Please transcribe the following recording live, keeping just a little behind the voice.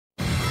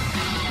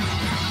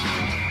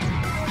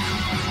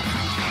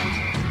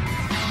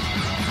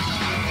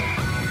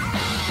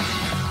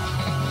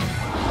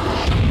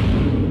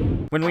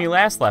When we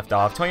last left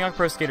off, Tony Hawk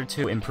Pro Skater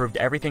 2 improved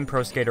everything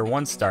Pro Skater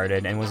 1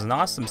 started and was an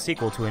awesome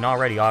sequel to an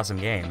already awesome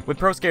game. With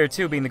Pro Skater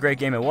 2 being the great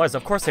game it was,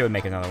 of course they would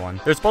make another one.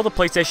 There's both a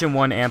PlayStation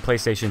 1 and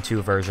PlayStation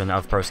 2 version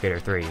of Pro Skater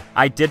 3.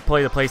 I did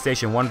play the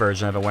PlayStation 1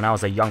 version of it when I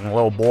was a young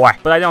little boy,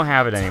 but I don't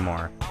have it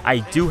anymore. I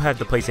do have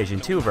the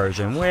PlayStation 2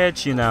 version,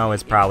 which, you know,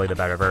 is probably the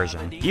better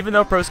version. Even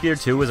though Pro Skater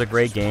 2 was a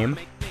great game,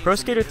 Pro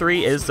Skater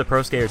 3 is the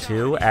Pro Skater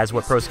 2 as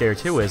what Pro Skater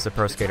 2 is the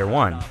Pro Skater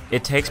 1.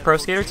 It takes Pro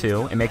Skater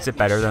 2 and makes it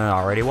better than it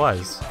already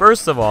was.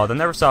 First of all, the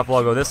Neversoft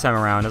logo this time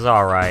around is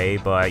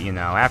alright, but you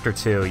know, after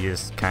 2, it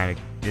just kind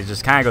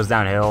of goes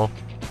downhill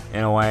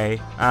in a way.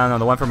 I don't know,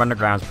 the one from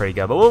Underground's pretty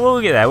good, but we'll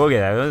get that,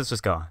 let's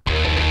just go on.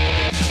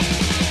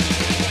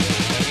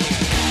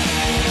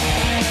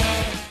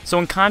 So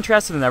in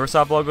contrast to the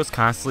Neversoft logos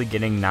constantly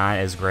getting not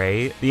as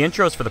great, the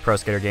intros for the Pro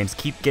Skater games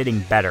keep getting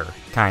better,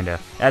 kinda.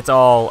 That's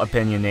all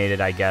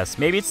opinionated, I guess.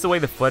 Maybe it's the way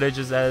the footage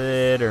is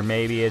edited, or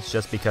maybe it's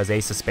just because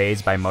Ace of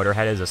Spades by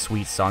Motorhead is a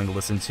sweet song to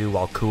listen to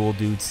while cool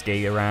dudes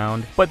skate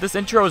around. But this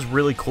intro is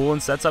really cool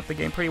and sets up the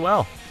game pretty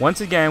well. Once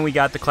again, we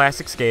got the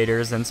classic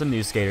skaters and some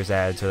new skaters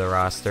added to the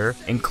roster,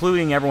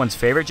 including everyone's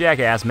favorite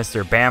jackass,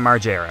 Mr. Bam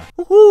Margera.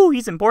 Woohoo,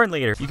 he's important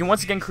later. You can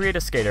once again create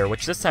a skater,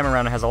 which this time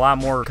around has a lot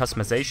more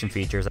customization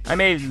features. I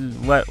made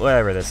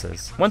whatever this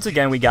is. Once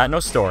again, we got no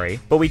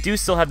story, but we do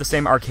still have the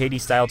same arcadey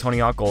style Tony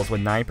Hawk goals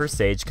with 9 per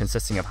stage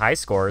consisting of high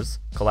scores,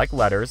 collect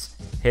letters,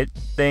 hit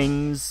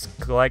things,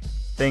 collect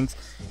things,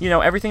 you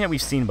know, everything that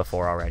we've seen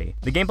before already.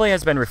 The gameplay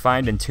has been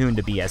refined and tuned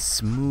to be as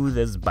smooth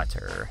as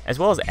butter, as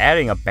well as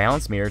adding a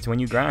balance meter to when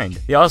you grind.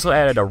 They also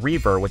added a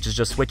rever, which is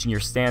just switching your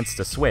stance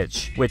to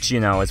switch, which, you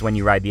know, is when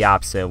you ride the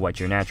opposite of what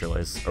your natural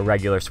is. A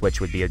regular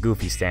switch would be a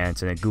goofy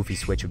stance, and a goofy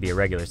switch would be a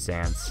regular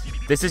stance.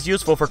 This is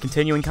useful for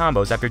continuing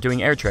combos after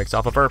doing air tricks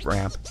off a vert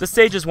ramp. The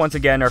stages, once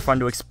again, are fun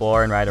to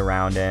explore and ride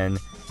around in.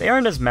 They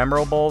aren't as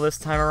memorable this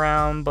time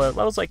around, but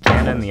levels like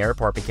Canada and the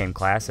airport became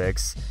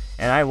classics.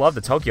 And I love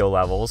the Tokyo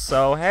levels,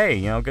 so hey,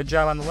 you know, good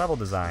job on the level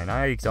design.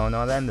 I don't know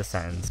how to end the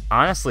sentence.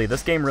 Honestly,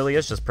 this game really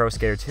is just Pro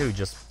Skater 2,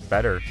 just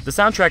better. The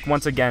soundtrack,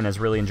 once again, is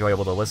really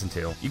enjoyable to listen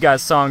to. You got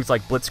songs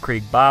like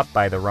Blitzkrieg Bop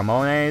by the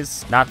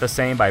Ramones, Not the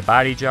Same by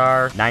Body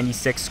Jar,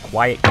 96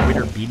 Quiet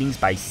Quitter Beatings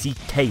by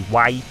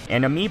CKY,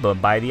 and Amoeba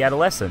by The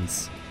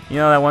Adolescents. You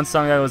know that one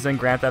song that was in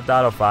Grand Theft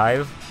Auto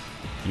 5?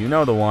 You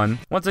know the one.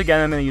 Once again,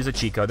 I'm going to use a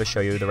cheat code to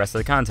show you the rest of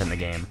the content in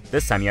the game.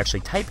 This time you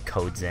actually type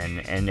codes in,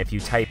 and if you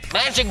type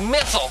Magic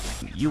Missile,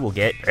 you will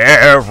get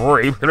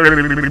every.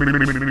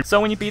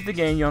 So when you beat the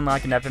game, you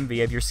unlock an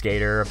FMV of your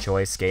skater of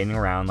choice skating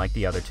around like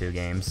the other 2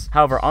 games.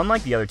 However,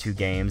 unlike the other 2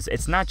 games,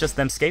 it's not just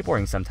them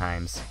skateboarding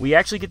sometimes. We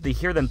actually get to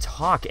hear them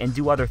talk and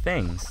do other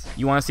things.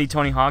 You want to see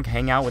Tony Hawk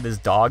hang out with his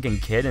dog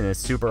and kid in his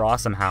super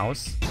awesome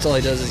house? That's all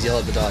he does is yell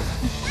at the dog.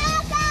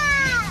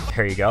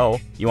 There you go.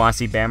 You want to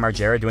see Bam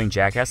Margera doing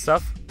jackass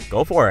stuff?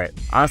 Go for it.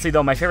 Honestly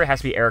though, my favorite has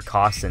to be Eric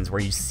Costin's,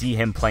 where you see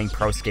him playing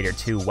Pro Skater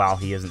 2 while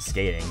he isn't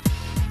skating.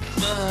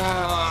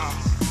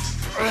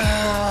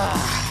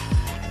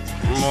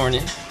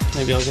 Morning.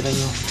 Maybe I'll get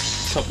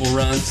a couple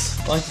runs.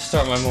 I like to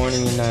start my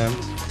morning in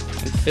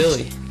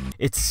Philly.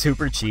 It's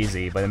super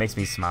cheesy, but it makes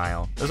me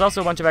smile. There's also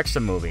a bunch of extra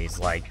movies,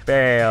 like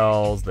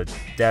Bales, the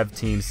dev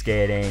team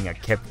skating, a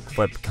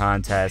kickflip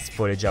contest,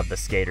 footage of the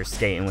skaters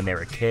skating when they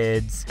were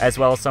kids, as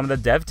well as some of the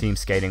dev team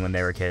skating when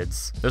they were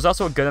kids. There's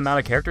also a good amount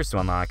of characters to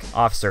unlock.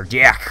 Officer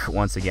Jack,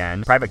 once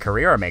again. Private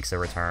Carrera makes a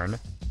return.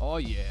 Oh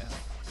yeah.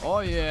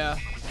 Oh yeah.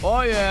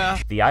 Oh yeah.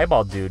 The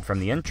eyeball dude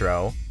from the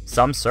intro,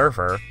 some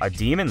surfer, a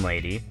demon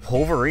lady,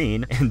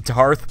 Wolverine, and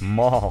Darth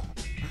Maul.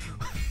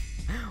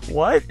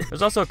 What?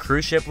 There's also a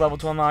cruise ship level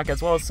to unlock,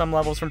 as well as some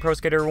levels from Pro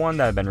Skater 1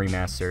 that have been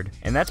remastered.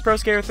 And that's Pro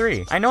Skater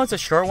 3. I know it's a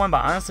short one,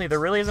 but honestly, there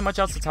really isn't much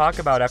else to talk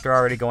about after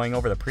already going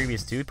over the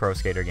previous 2 Pro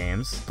Skater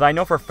games. But I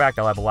know for a fact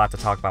I'll have a lot to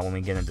talk about when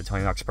we get into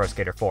Tony Hawk's Pro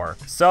Skater 4.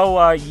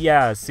 So,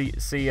 yeah, see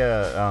you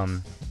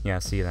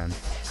then.